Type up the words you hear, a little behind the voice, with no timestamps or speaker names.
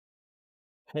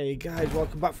Hey guys,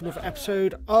 welcome back for another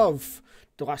episode of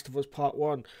The Last of Us Part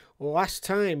 1. Last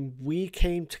time we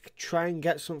came to try and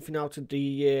get something out of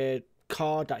the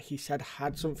car that he said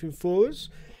had something for us.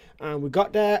 And we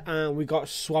got there and we got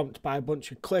swamped by a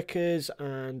bunch of clickers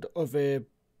and other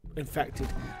infected.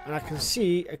 And I can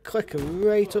see a clicker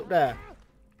right up there.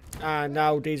 And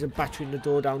now there's a battery in the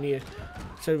door down here.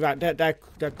 So right,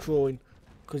 they're crawling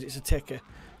because it's a ticker.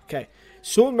 Okay.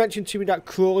 Someone mentioned to me that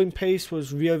crawling pace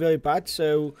was really bad,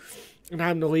 so, and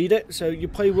I'm the leader, so you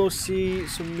probably will see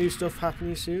some new stuff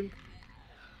happening soon.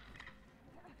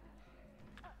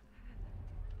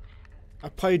 I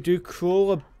probably do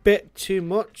crawl a bit too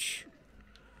much,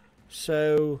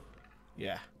 so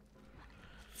yeah.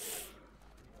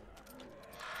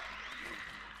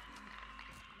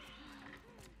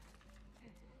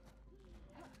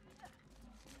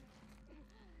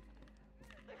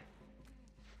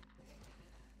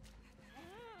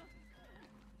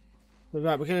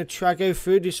 Right, we're going to try go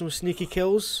through, do some sneaky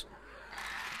kills.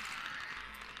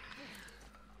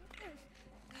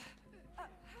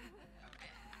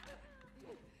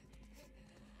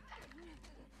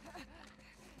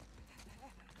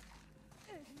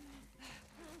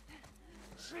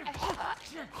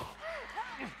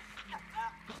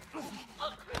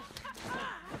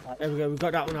 Right, there we go, we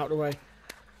got that one out of the way.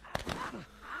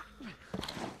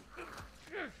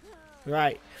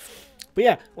 Right. But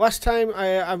yeah, last time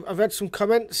I read some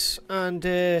comments and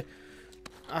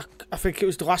I think it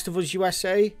was The Last of Us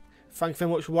USA. Thank you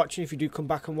very much for watching. If you do come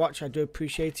back and watch, I do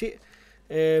appreciate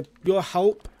it. Your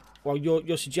help, or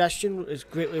your suggestion is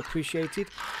greatly appreciated.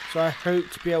 So I hope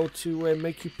to be able to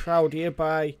make you proud here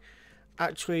by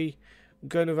actually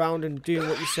going around and doing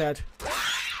what you said.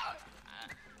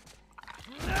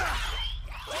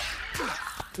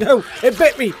 No, it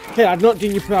bit me! Hey, I'm not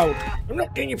doing you proud. I'm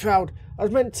not doing you proud. I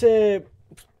was meant to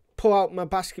pull out my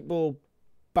basketball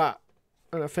bat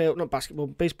and I failed. Not basketball,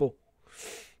 baseball.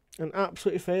 And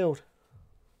absolutely failed.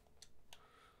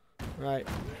 Right.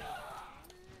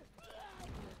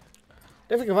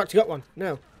 Don't think I've actually got one.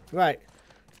 No. Right.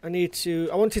 I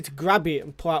wanted to grab it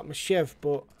and pull out my shiv,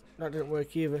 but that didn't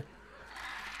work either.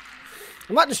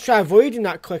 I might just try avoiding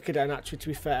that clicker then, actually, to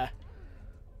be fair.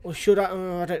 Or should I?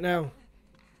 Oh, I don't know.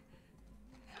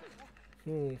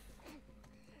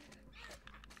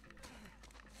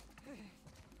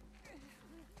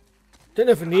 Don't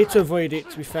know if I need to avoid it,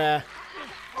 to be fair.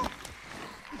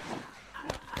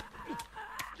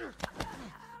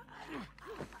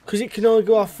 Because it can only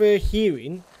go off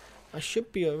hearing, I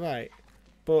should be alright.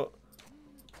 But,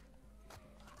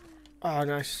 oh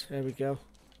nice, there we go.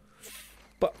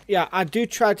 But yeah, I do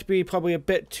try to be probably a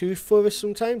bit too thorough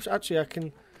sometimes. Actually, I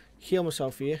can heal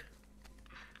myself here.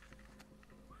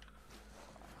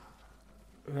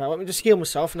 Right, let me just heal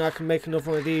myself and I can make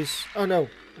another one of these. Oh no,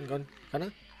 hang on, can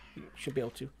I? Should be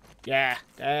able to. Yeah,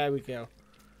 there we go.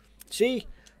 See,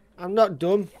 I'm not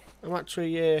dumb. I'm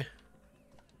actually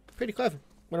pretty clever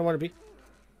when I want to be.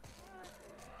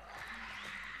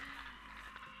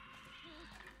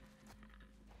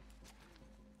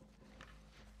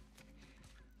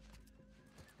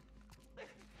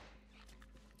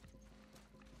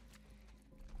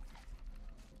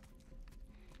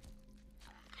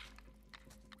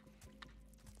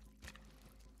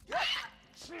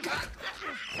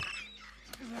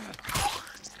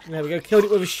 There we go, killed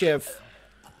it with a shiv.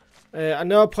 I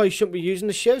know I probably shouldn't be using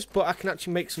the shivs, but I can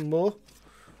actually make some more.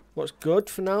 What's good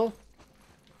for now?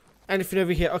 Anything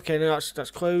over here? Okay, no,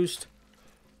 that's closed.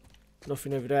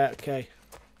 Nothing over there, okay.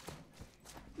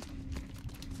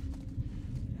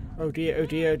 Oh dear, oh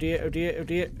dear, oh dear, oh dear, oh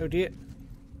dear, oh dear.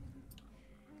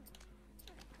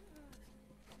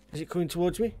 Is it coming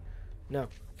towards me? No,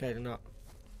 okay, they're not.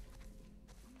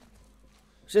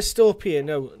 Is this still up here?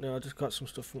 No, I just got some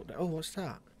stuff from up there. Oh, what's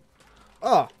that?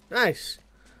 Oh, nice.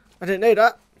 I didn't know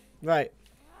that. Right.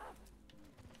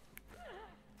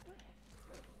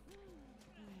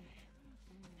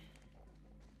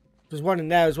 There's one in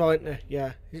there as well, isn't there?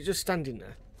 Yeah. Is it just standing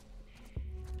there?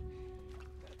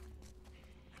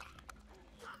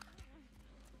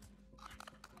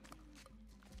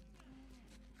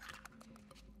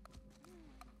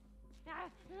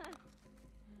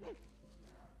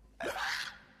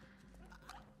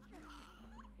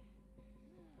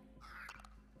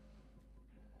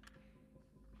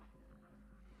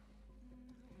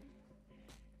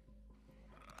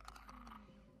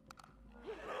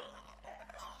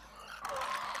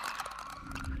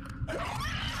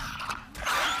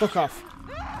 Fuck off.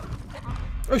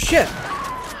 Oh shit!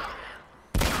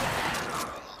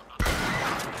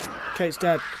 Okay, it's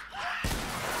dead.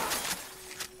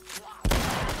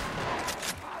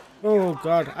 Oh, Oh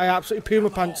god, I absolutely poo my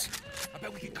pants. I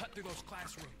bet we can cut through those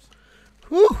classrooms.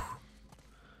 Whew!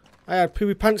 I had poo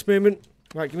my pants moment.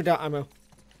 Right, give me that ammo.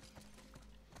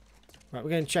 Right, we're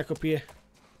going to check up here.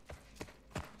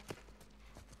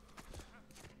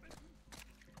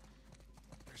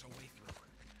 There's a way through.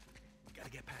 We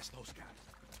gotta get past those guys.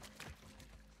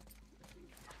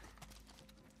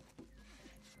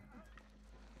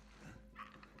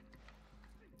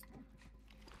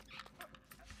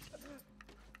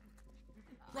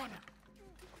 Run!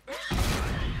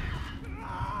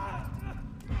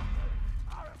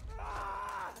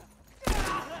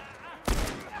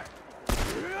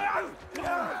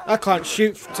 I can't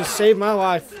shoot to save my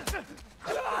life.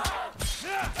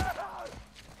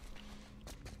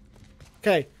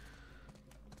 Okay.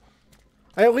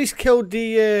 I at least killed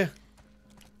the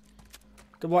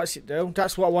what's it do?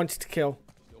 That's what I wanted to kill.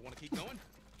 You wanna keep going?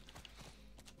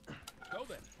 Go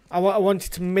then. I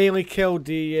wanted to mainly kill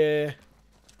the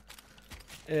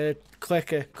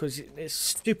clicker because it's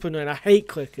stupid and I hate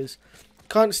clickers.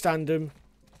 Can't stand them.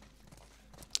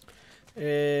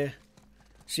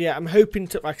 So yeah, I'm hoping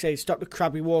to, like I say, stop the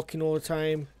crabby walking all the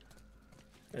time.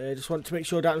 Just want to make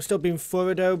sure that I'm still being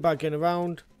thorough though by getting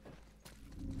around.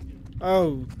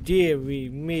 Oh dearie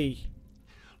me.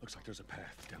 Looks like there's a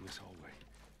path down this hallway.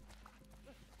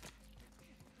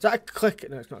 Is that a clicker?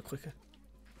 No, it's not a clicker.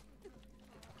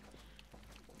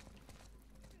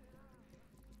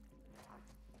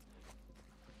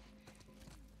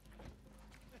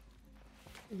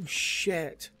 Oh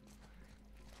shit.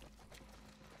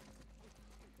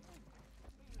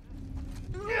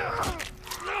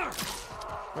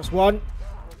 That's one.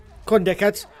 Come on,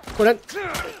 dickheads. Come on in.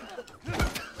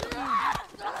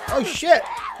 Oh shit!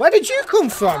 Where did you come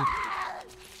from?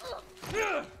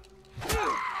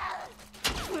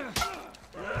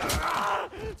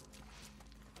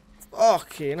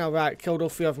 Okay, now right, killed all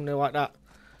three of them there like that.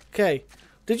 Okay,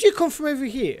 did you come from over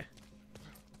here?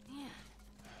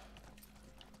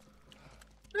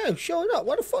 No, sure not.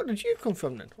 Where the fuck did you come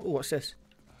from then? Oh, what's this?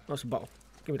 Oh, it's a bottle.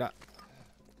 Give me that.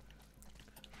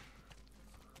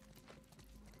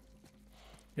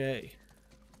 Okay.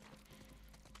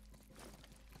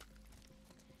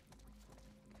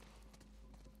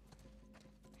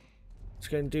 Just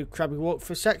going to do crabby walk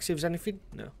for a sec, see if there's anything.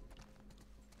 No.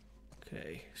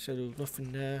 Okay, so there's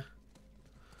nothing there.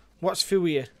 What's through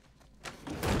here?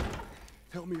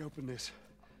 Help me open this.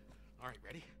 All right,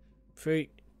 ready? 3,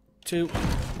 2,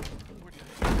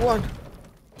 1.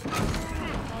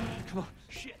 Come on.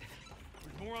 Shit.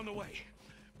 There's more on the way.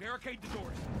 Barricade the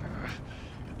doors.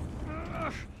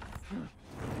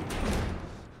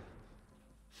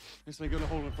 This ain't gonna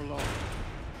hold it for long.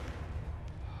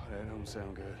 That don't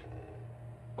sound good.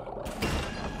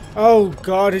 Oh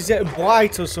god, is it a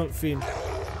blight or something? No.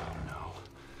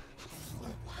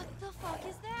 What the fuck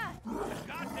is that?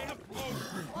 Goddamn close.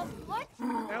 What?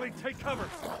 Ellie, take cover.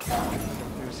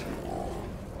 There's...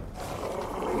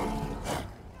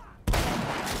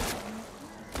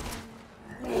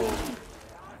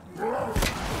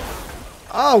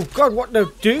 Oh god, what the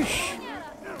douche?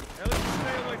 Ellie,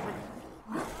 stay away from me.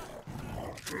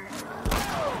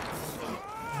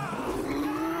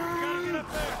 Gotta get up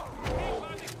there. Can't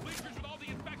find these bleachers with all the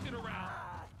infected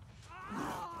around.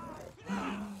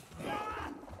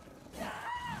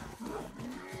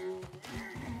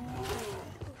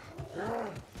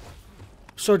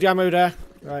 Saw the ammo there.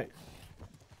 Right.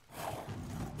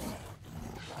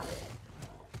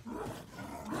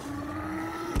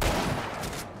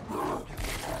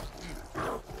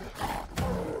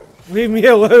 Leave me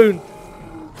alone.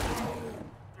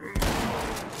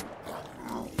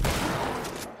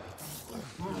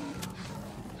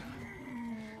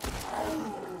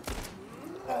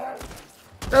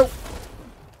 No.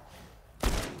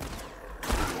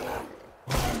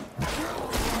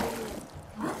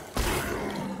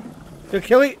 Did I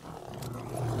kill it?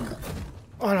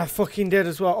 Oh, and I fucking did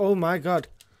as well. Oh my god.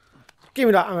 Give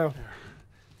me that ammo.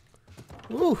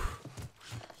 Woo. Jeez.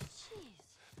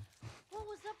 What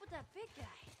was up with that big guy?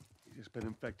 He's just been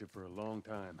infected for a long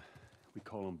time. We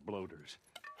call them bloaters.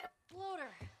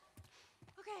 Bloater.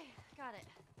 Okay, got it.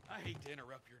 I hate to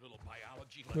interrupt your little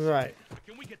biology lesson. Right. But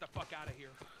can we get the fuck out of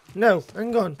here? No,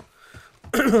 hang on.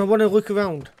 I want to look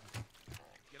around.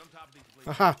 Get on top of these bleachers.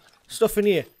 Aha. Stuff in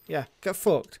here. Yeah, get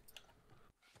fucked.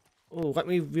 Oh, let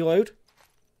me reload.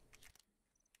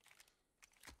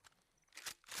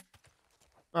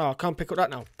 Oh, I can't pick up that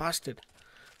now. Bastard.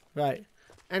 Right.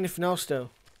 Anything else,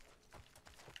 though?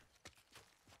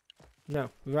 No.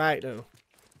 Right, though.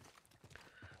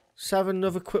 Let's have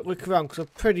another quick look around, because I'm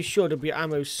pretty sure there'll be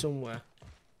ammo somewhere.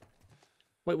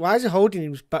 Wait, why is he holding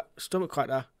his stomach like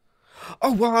that?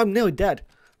 Oh, wow, I'm nearly dead.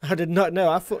 I did not know.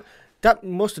 I thought that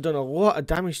must have done a lot of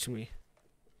damage to me.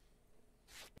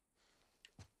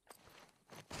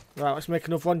 Right, let's make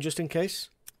another one just in case.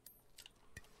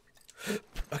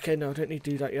 Okay, no, I don't need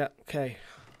to do that yet. Okay.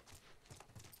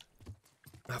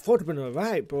 I thought it'd been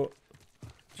alright, but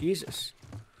Jesus.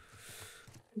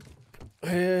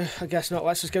 I guess not.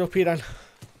 Let's just get up here then.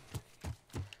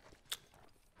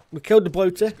 We killed the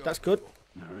bloater. That's good.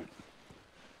 All right.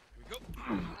 Here we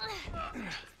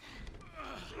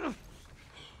go. All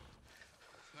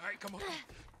right, come on.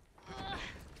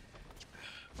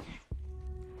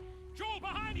 Joel,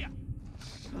 behind you!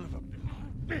 Son of a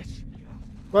bitch!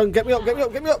 Run, get me up, get me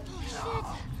up, get me up.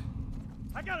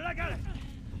 I got it, I got it!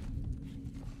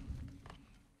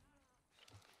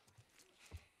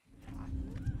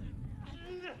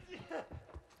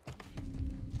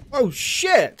 Oh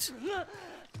shit!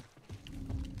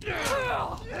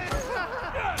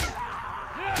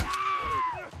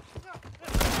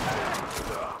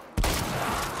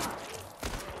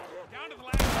 Down to the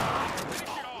last one. Finish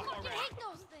it off Fucking already. hate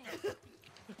those things.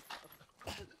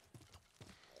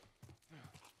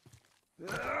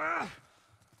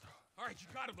 All right, you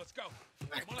got him. Let's go.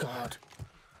 My Come on. God.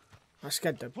 That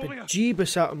scared the Pull me up.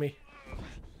 bejeebus out of me.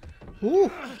 Ooh.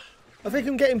 I think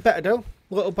I'm getting better though.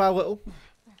 Little by little.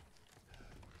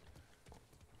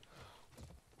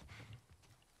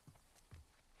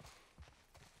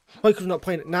 Probably because I'm not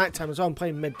playing at night time as well. I'm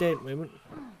playing midday at the moment.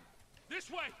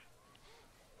 This way.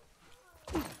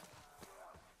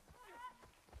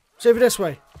 It's over this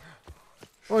way.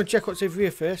 I want to check what's over here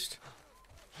first.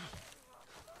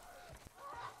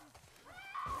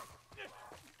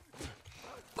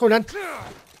 Come on then.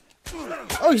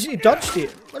 Oh, he dodged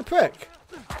it. What a prick.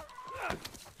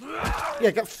 Yeah,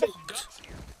 get fucked. There's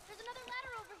another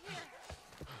ladder over here.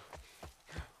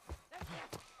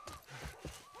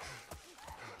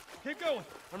 Keep going.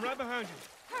 I'm right behind you.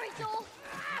 Hurry, Joel.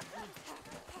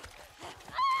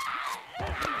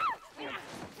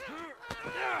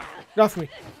 Get off me.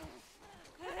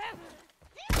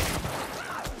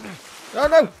 Oh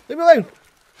no, leave me alone.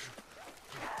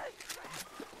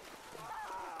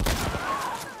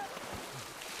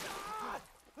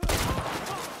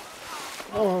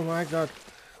 Oh my God.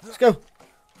 Let's go.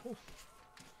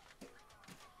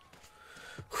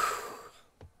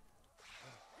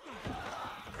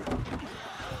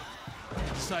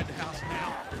 Inside the house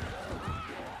now.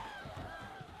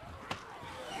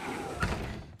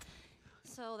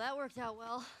 So that worked out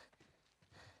well.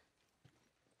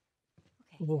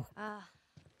 Oh.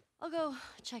 I'll go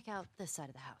check out this side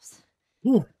of the house.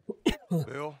 Ooh.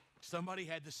 Bill? Somebody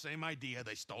had the same idea.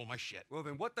 They stole my shit. Well,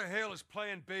 then what the hell is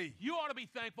plan B? You ought to be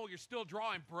thankful you're still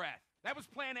drawing breath. That was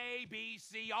plan A, B,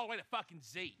 C, all the way to fucking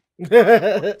Z.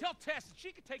 Tell Tess that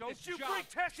she can take this Don't you job. bring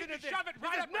Tess She into can this. shove it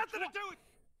right This up has nothing her to do with...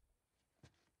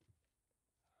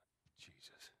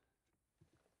 Jesus.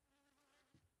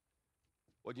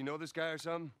 What, you know this guy or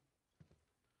something?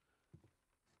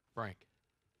 Frank.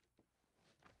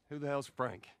 Who the hell's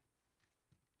Frank?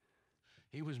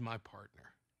 He was my partner.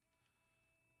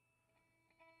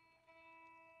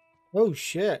 Oh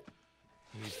shit.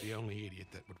 He's the only idiot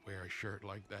that would wear a shirt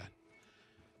like that.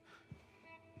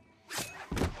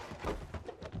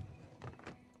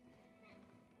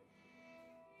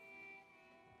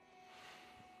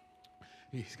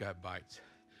 He's got bites.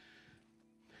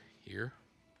 Here.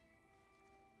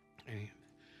 And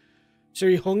So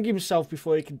he hung himself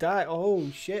before he could die. Oh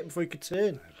shit, before he could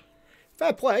turn.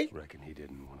 Fair play. Reckon he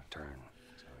didn't want to turn.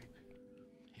 So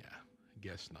yeah, I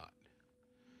guess not.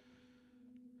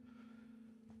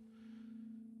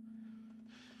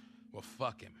 Well,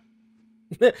 fuck him.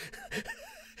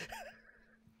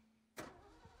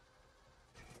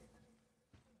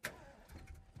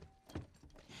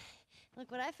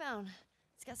 Look what I found.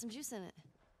 It's got some juice in it.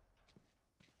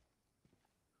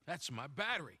 That's my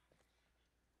battery.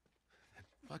 That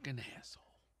fucking asshole.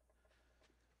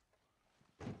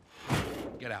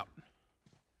 Get out.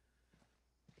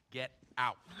 Get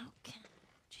out. Okay.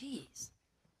 Jeez.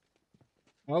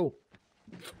 Oh.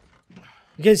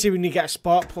 You can see when you get a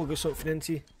spark plug or something, isn't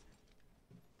he?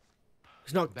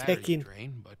 It's not Battery ticking.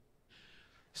 drain, but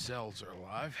cells are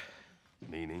alive.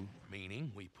 meaning?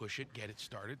 Meaning, we push it, get it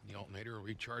started, and the alternator will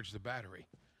recharge the battery.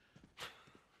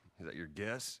 Is that your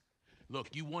guess? Look,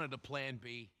 you wanted a plan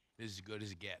B. This is as good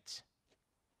as it gets.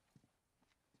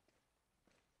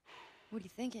 What are you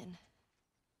thinking?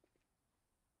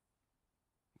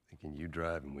 Thinking you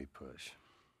drive and we push.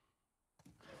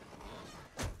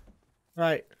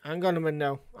 Right, hang on a minute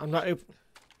now. I'm not open.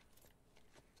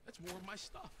 That's more of my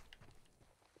stuff.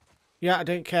 Yeah, I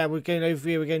don't care. We're going over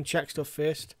here. We're going to check stuff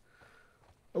first.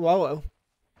 Oh, hello.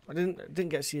 I didn't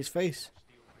get to see his face.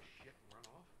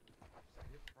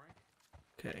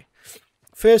 Okay.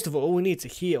 First of all, we need to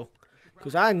heal.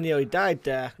 Because I nearly died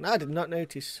there. And I did not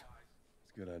notice.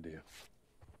 It's a good idea.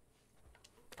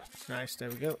 Nice, there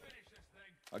we go.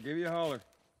 I'll give you a holler.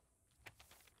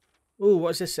 Ooh, what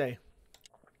does this say?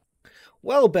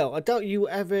 Well, Bill, I doubt you'd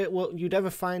ever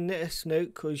find this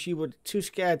note because you were too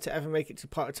scared to ever make it to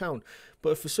part of town.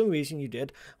 But if for some reason you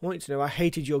did, I want you to know I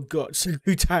hated your guts and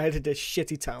grew tired of this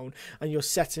shitty town and your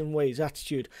set in ways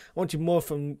attitude. I wanted more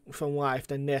from life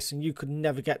than this, and you could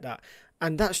never get that.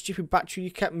 And that stupid battery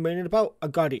you kept moaning about, I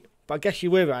got it. But I guess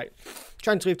you were right.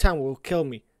 Trying to leave town will kill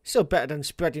me. Still better than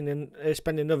spending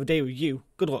another day with you.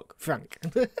 Good luck, Frank.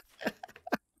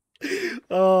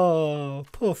 Oh,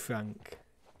 poor Frank.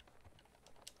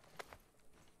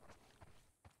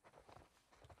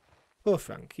 Poor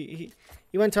Frank. He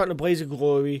went out in a blaze of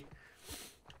glory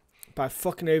by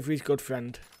fucking over his good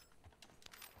friend.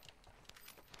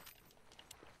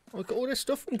 Look at all this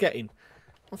stuff I'm getting.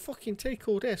 I'll fucking take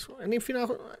all this. Anything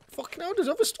else? Fucking hell, there's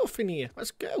other stuff in here.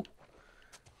 Let's go.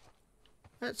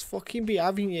 Let's fucking be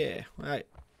having you. Right,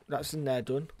 that's in there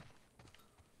done.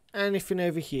 Anything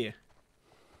over here?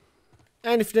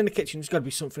 Anything in the kitchen? There's got to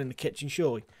be something in the kitchen,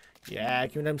 surely. Yeah,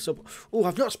 give me them Oh,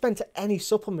 I've not spent any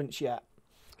supplements yet.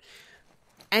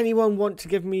 Anyone want to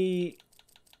give me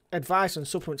advice on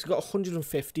supplements? I've got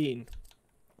 115.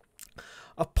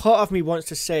 A part of me wants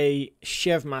to say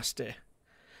Shiv Master,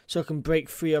 so I can break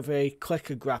free of a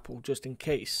clicker grapple just in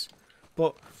case.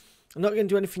 But I'm not going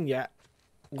to do anything yet.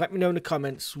 Let me know in the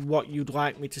comments what you'd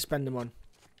like me to spend them on.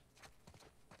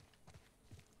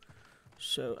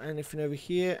 So, anything over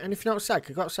here? Anything outside?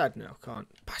 Can I go outside? No, I can't.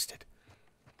 Bastard.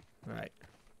 Right.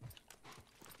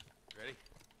 Ready?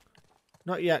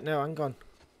 Not yet, no, hang on.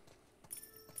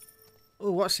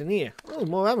 Oh, what's in here? Oh,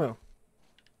 more ammo.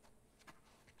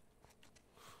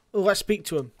 Oh, let's speak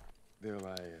to him. Bill,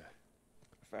 I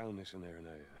found this in there and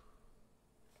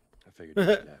I figured you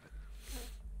should have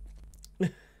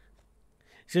it.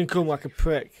 He's gonna come like a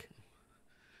prick.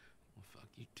 Well, fuck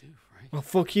you too, Frank. Well,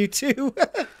 fuck you too.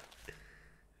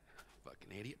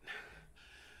 Fucking idiot.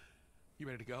 You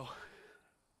ready to go?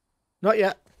 Not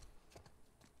yet.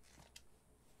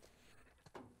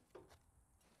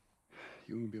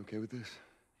 You gonna be okay with this?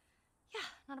 Yeah,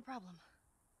 not a problem.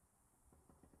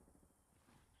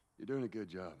 You're doing a good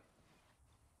job.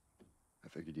 I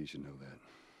figured you should know that.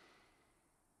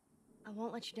 I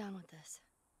won't let you down with this.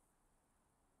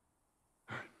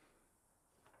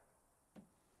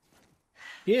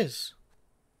 He is.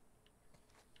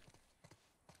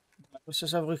 Let's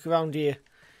just have a look around here.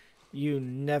 You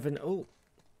never know.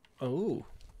 Oh.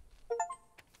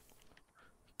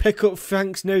 Pick up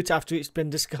Frank's note after it's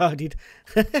been discarded.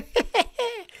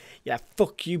 Yeah,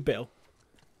 fuck you, Bill.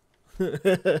 Right,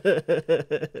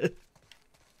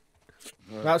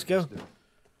 Let's go. do it.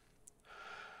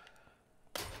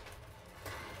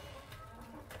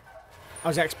 I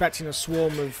was expecting a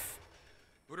swarm of...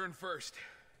 Put her in first.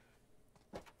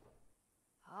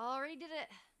 Already did it.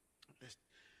 Just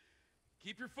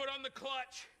keep your foot on the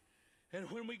clutch. And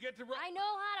when we get to I know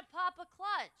how to pop a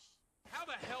clutch. how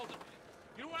the hell do...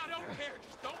 You know what? I don't care.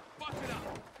 Just don't fuck it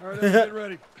up. All right, let's get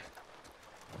ready.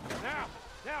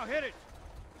 Now, hit it.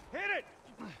 Hit it.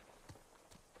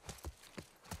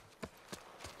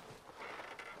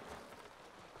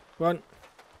 Run.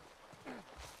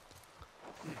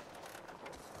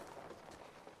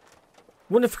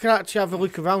 Wonder if we can actually have a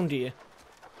look around here.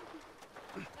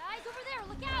 Guys, over there,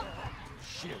 look out!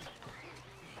 Shit.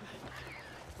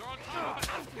 They're on top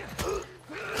of it.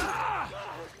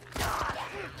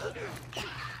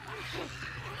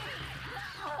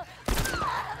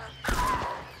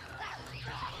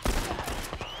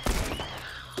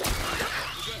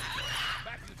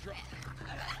 Back to the truck.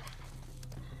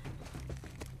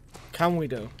 Can we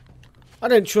though? I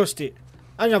don't trust it.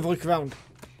 I'm gonna have a look around.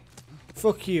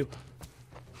 Fuck you.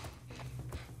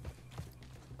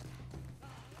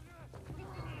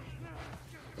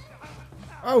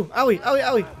 Oh, owie, owie,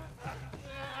 owie.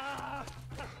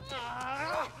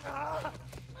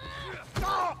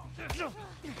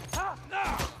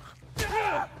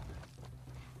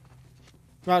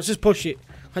 Right, let's just push it.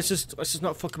 Let's just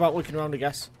not fuck about looking around, I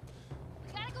guess.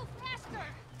 Gotta go faster!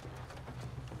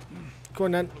 Go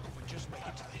on then. Look, if we just make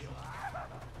it to the hill.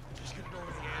 Just get it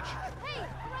over the edge. Hey,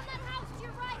 around that house to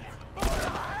your right!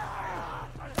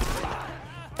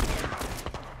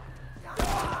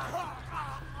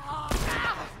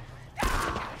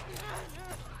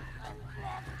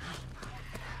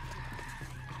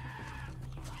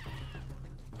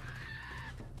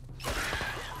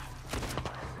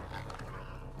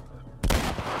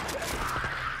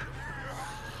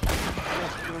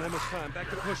 time. Back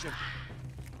to pushing.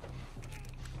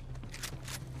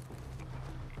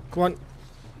 Come on.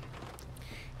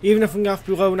 Even if I'm gonna have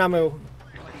to be low on ammo.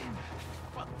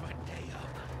 Fuck my day up.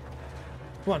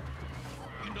 Come on.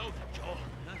 You know that, Joel,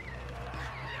 huh?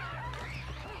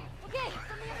 Okay,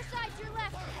 from the other side to your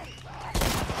left.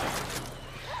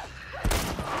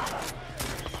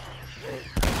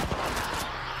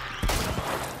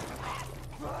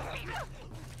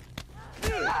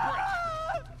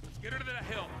 Let's get her to that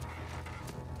hill.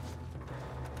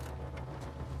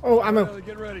 Oh, ammo. Ellie,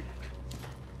 get ready.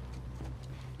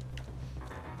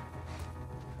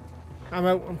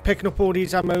 Ammo. I'm picking up all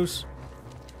these ammos.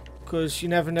 Because you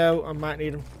never know, I might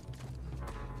need them.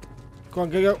 Go on,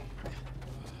 go. All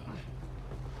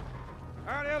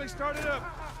right, Ellie, start it up.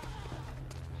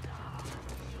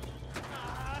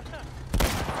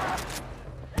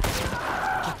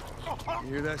 You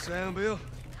hear that sound, Bill?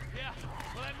 Yeah,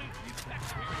 well, that means these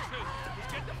packs are here, too.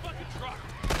 Let's get the fucking truck.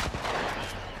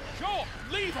 Joel,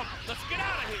 leave him. Let's get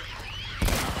out of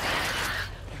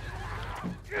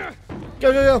here.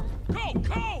 Go.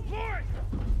 Go, Lord!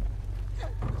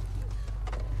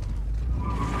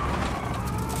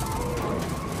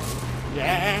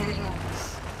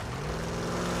 Yes.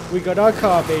 We got our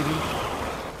car, baby.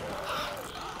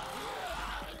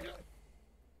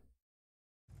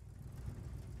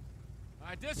 All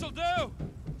right, this'll do.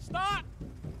 Stop!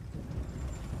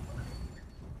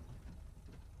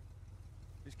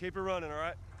 Just keep her running, all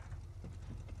right?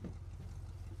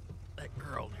 That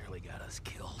girl nearly got us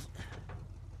killed.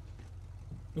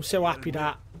 I'm so happy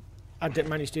that I didn't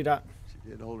manage to do that. She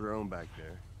did hold her own back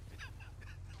there.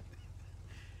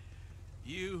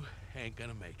 You ain't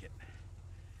gonna make it.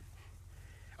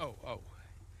 Oh.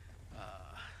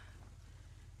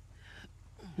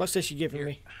 What's this you giving Here.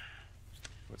 me?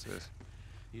 What's this?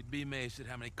 You'd be amazed at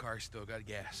how many cars still got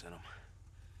gas in them.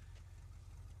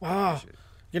 Ah, Shit.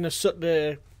 you're gonna suck the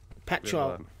Bill,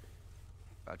 petrol.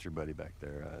 about your buddy back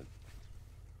there.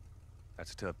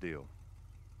 That's a tough deal.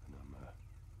 And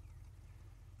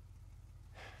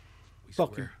We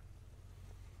Fuck square.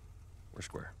 we're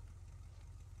square.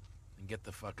 And get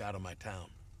the fuck out of my town.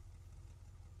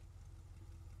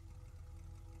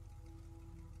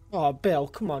 Oh, Bill,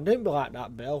 come on, don't be like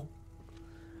that, Bill.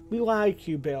 We like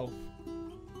you, Bill.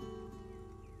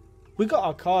 We got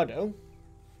our car, though.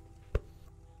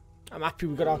 I'm happy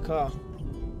we got our car.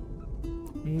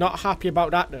 Not happy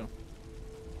about that, though.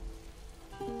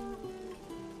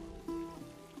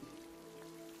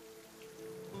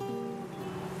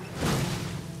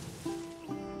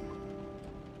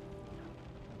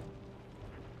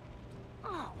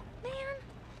 Oh, man.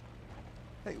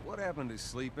 Hey, what happened to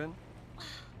sleeping?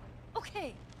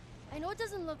 Okay, I know it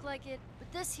doesn't look like it,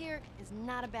 but this here is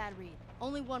not a bad read.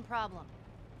 Only one problem.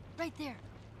 Right there.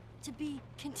 To be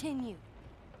continued.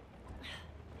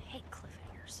 I hate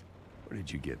cliffhangers. Where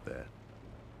did you get that?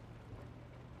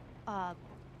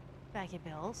 Back at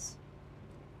Bill's.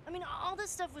 I mean, all this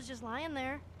stuff was just lying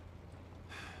there.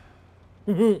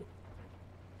 We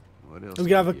What else? can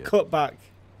did have a you get? cutback.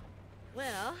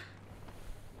 Well,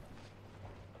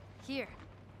 here.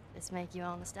 This make you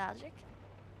all nostalgic?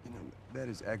 You know, that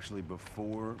is actually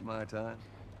before my time.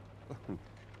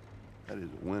 That is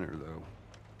a winner, though.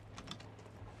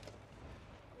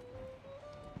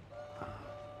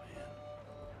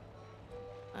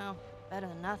 Well, better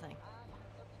than nothing.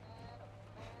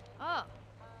 Oh.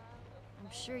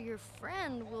 I'm sure your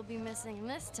friend will be missing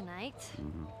this tonight.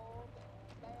 Mm-hmm.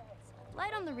 It's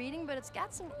light on the reading, but it's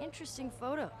got some interesting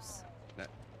photos. Now,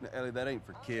 Ellie, that ain't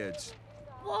for kids.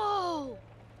 Whoa!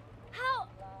 How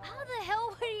the hell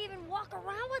would he even walk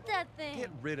around with that thing? Get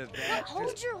rid of Look, that. hold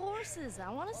Just- your horses. I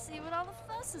want to see what all the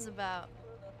fuss is about.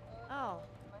 Oh.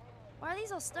 Why are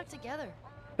these all stuck together?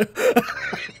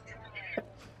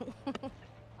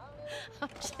 I'm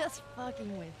just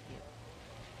fucking with you.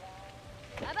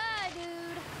 Bye-bye,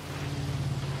 dude.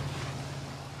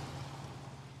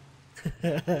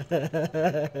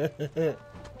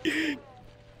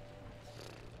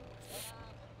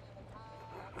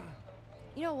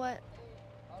 You know what?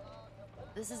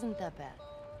 This isn't that bad.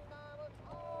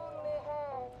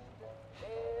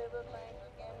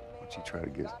 Why don't you try to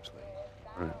get some sleep?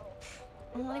 All right.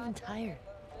 I'm not even tired.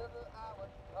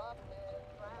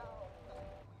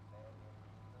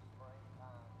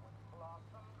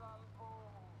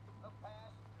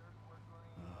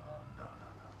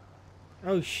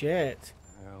 Oh, shit.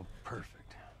 Well,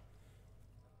 perfect.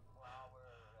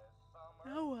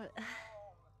 Now what?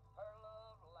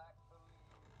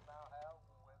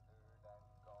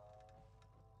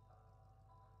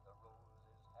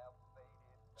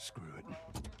 Screw it.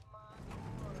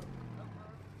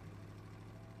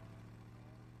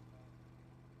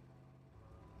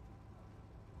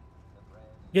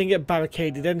 We're gonna get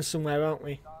barricaded in somewhere, aren't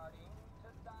we?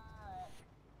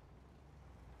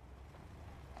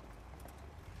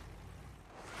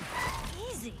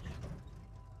 Easy.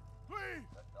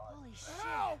 Holy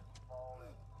shit.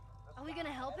 Are we gonna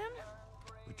help him?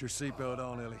 Put your seatbelt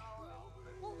on, Ellie.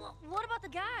 Well, what about the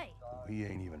guy? He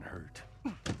ain't even hurt.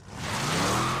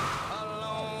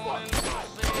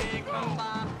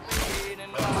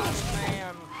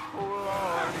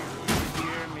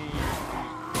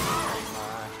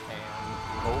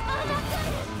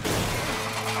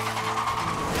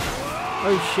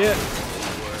 Oh shit.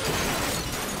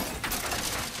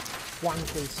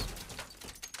 Wankers.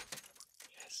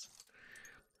 Yes.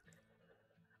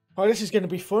 Oh, this is gonna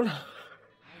be fun.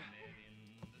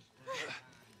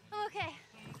 I'm okay.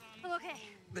 I'm okay.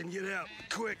 Then get out,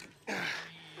 quick. Come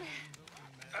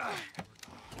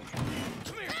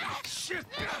here. Shit.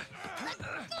 Let go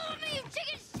of me, you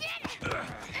chicken shit!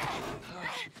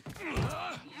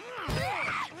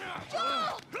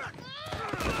 Joel!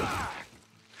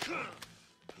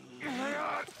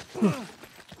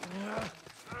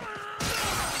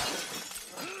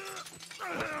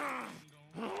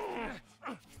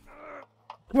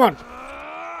 Come on.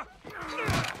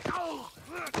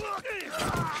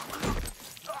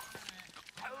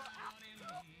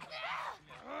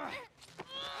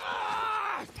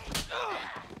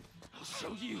 I'll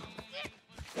show you.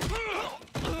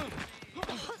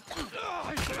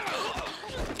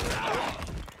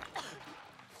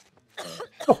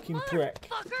 Fucking prick.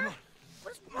 Fucker!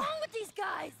 What's wrong with these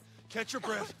guys? Catch your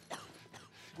breath.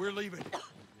 We're leaving.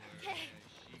 Okay.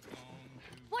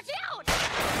 Watch out!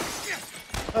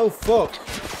 Oh fuck.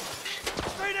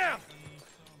 Stay down.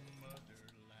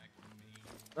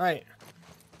 Right.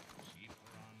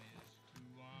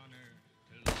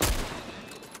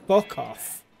 Fuck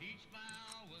off.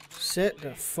 Sit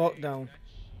the fuck down.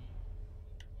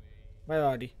 Where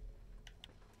are they?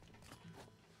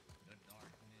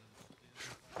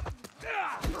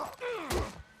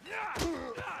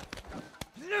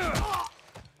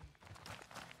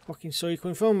 Fucking saw you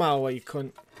coming from a mile away, you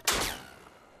cunt.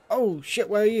 Oh shit,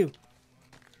 where are you?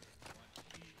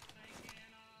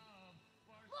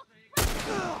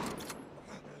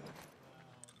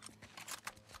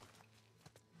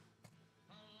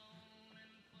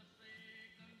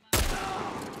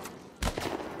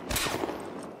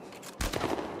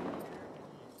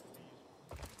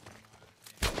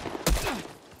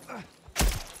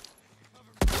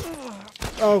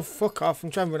 Oh, fuck off. I'm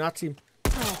trying to run at him.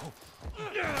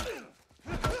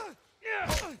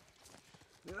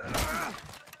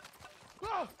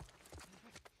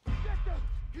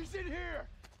 He's in here.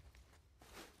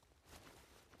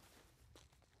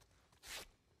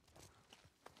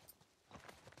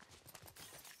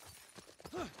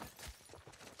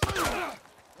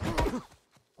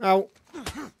 Ow.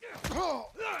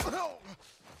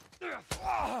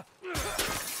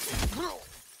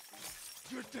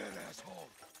 You're dead, asshole.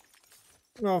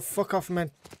 Oh, fuck off, man.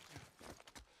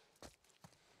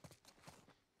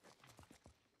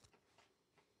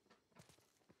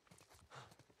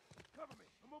 Cover me.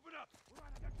 I'm moving up. All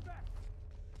right, I got your back.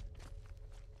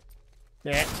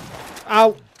 Yeah.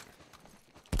 Ow.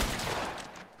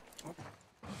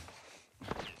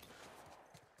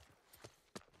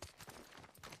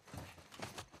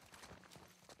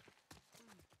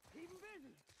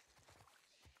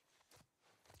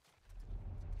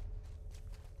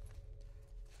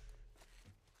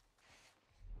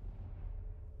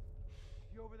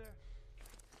 You over there?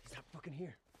 He's not fucking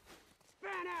here.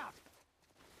 Span out!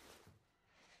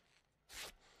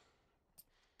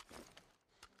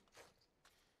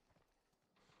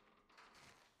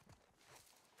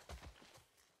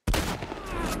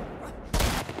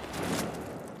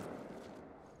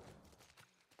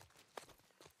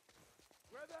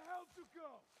 Where the hell to go?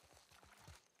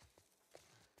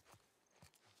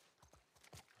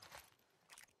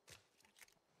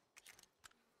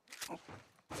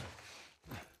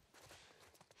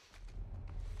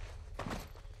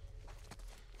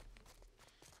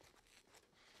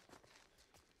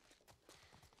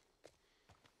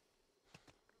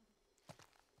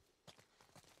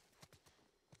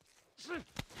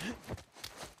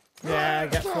 Yeah,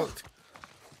 get fucked.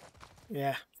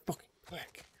 Yeah, fucking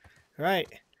prick. Right.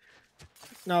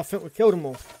 No, I think we killed them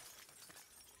all.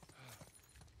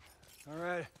 All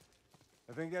right.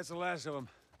 I think that's the last of them.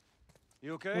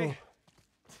 You okay?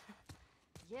 Oh.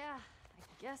 Yeah,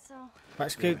 I guess so.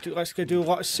 Let's go do a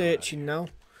lot of searching now.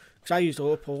 Because I used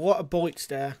up a lot of bullets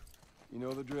there. You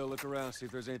know the drill. Look around, see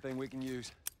if there's anything we can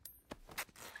use.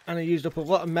 And I used up a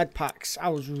lot of med packs. I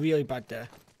was really bad there.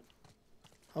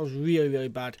 I was really, really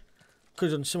bad. Could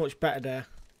have done so much better there.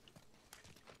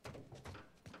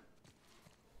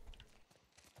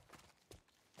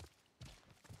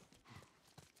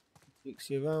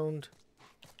 See around.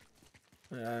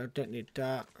 Don't need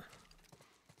that.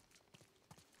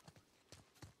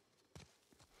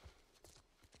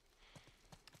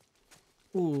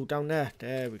 Ooh, down there.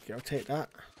 There we go. Take that.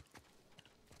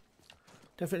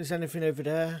 Don't think there's anything over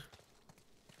there.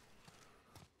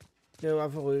 Go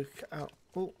have a look out.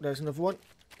 Oh, there's another one.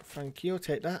 Thank you. I'll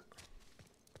take that.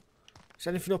 Is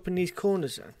there anything up in these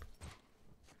corners then?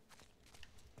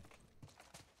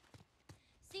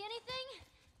 See anything?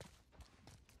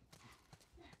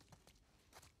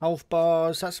 Health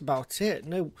bars. That's about it.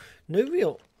 No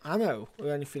real ammo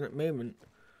or anything at the moment.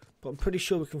 But I'm pretty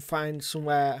sure we can find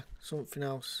somewhere something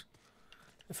else.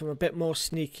 If I'm a bit more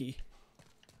sneaky,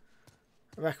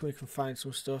 I reckon we can find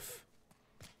some stuff.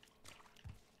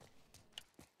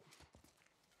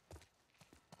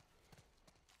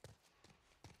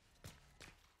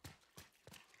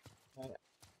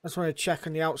 I just want to check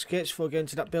on the outskirts before going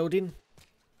to that building.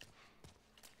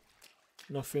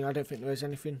 Nothing. I don't think there is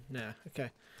anything. Nah. Okay.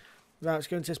 Right, let's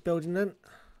go into this building then.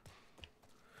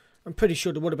 I'm pretty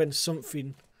sure there would have been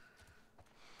something.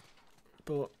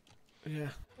 But, yeah.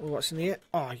 Oh, what's in here?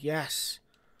 Oh, yes.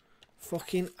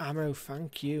 Fucking ammo,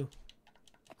 thank you.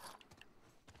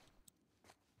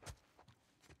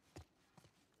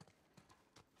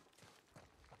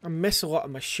 I miss a lot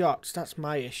of my shots. That's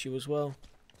my issue as well.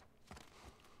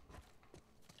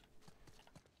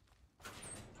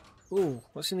 Ooh,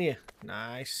 what's in here?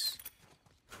 Nice.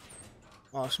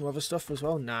 Oh, some other stuff as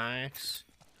well. Nice.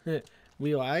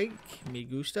 We like. Me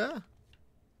gusta.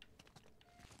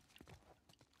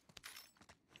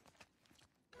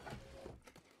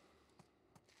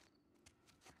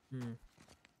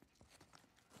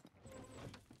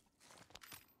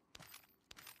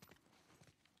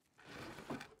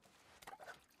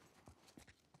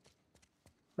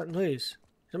 That noise.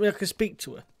 Does that mean I can speak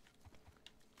to her?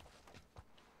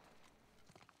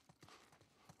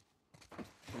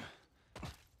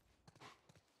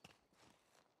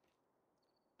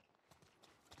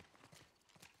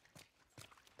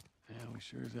 Yeah, we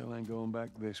sure as hell ain't going back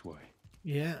this way.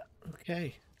 Yeah,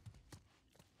 okay.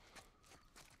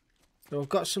 So I've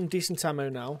got some decent ammo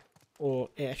now. Or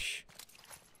ish.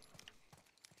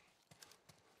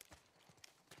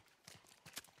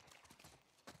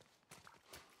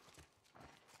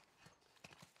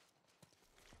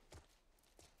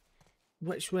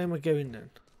 Which way am I going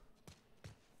then?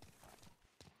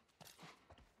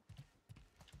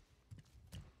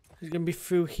 It's gonna be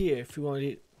through here if you want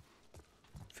it.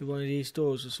 Through one of these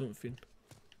doors or something.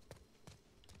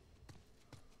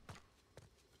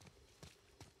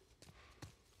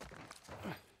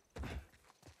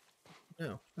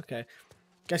 No, okay.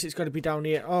 Guess it's got to be down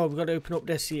here. Oh, we've got to open up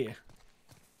this here.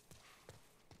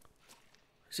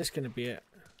 Is this gonna be it?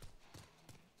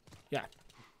 Yeah.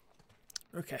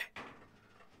 Okay.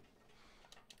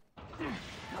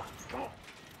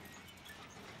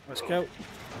 Let's go.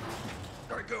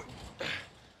 All right, go.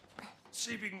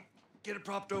 See if you can get it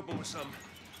propped open with something.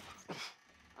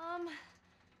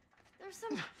 There's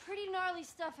some pretty gnarly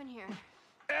stuff in here.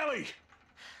 Ellie!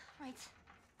 Right.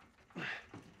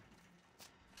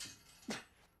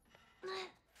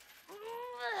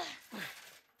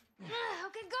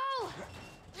 Okay, go!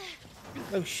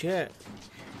 Oh shit.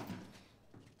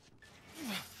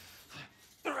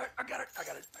 All right, I got it.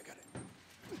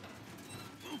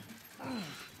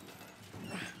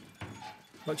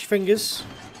 Watch your fingers.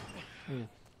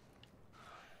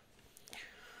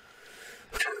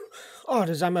 Oh,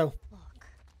 there's ammo. Look.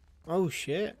 Oh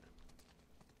shit.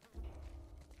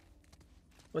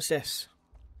 What's this?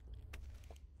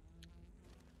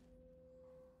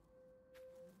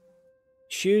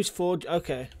 Shoes for...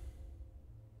 Okay.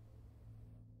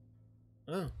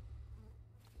 Oh.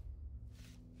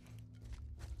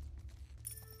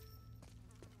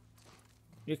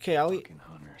 You okay, Ali? Fucking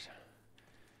hunters.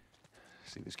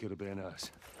 See, this could have been us.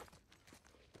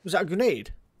 Was that a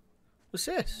grenade? What's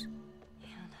this?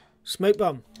 Man, Smoke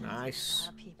bomb. a Nice.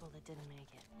 lot of people that didn't make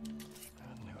it.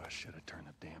 I knew I should have turned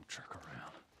the damn truck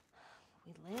around.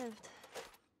 We lived.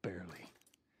 Barely.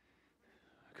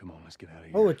 Come on, let's get out of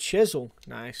here. Oh, a chisel.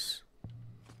 Nice.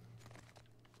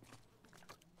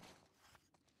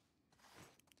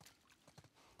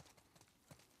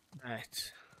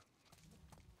 Right.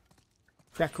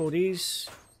 Crack all these.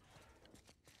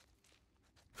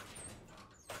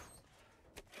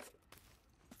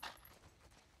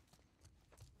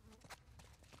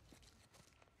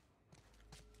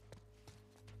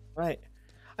 Right.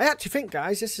 I actually think,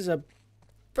 guys, this is a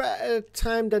better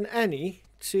time than any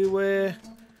to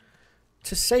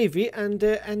save it and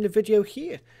end the video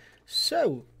here.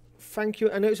 So, thank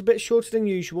you. I know it's a bit shorter than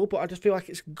usual, but I just feel like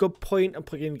it's a good point. I'm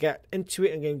probably going to get into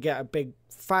it and going to get a big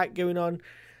fight going on,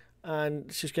 and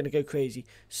it's just going to go crazy.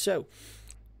 So,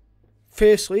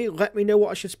 firstly, let me know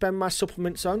what I should spend my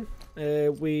supplements on.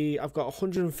 I've got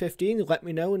 115. Let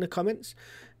me know in the comments.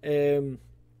 Let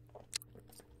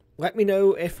me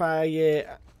know if I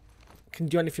can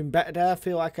do anything better there. I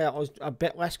feel like I was a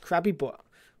bit less crabby, but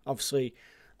obviously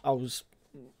I was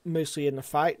mostly in the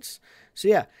fights. So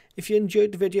yeah, if you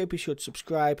enjoyed the video, be sure to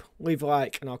subscribe, leave a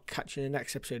like, and I'll catch you in the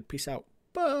next episode. Peace out.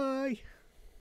 Bye.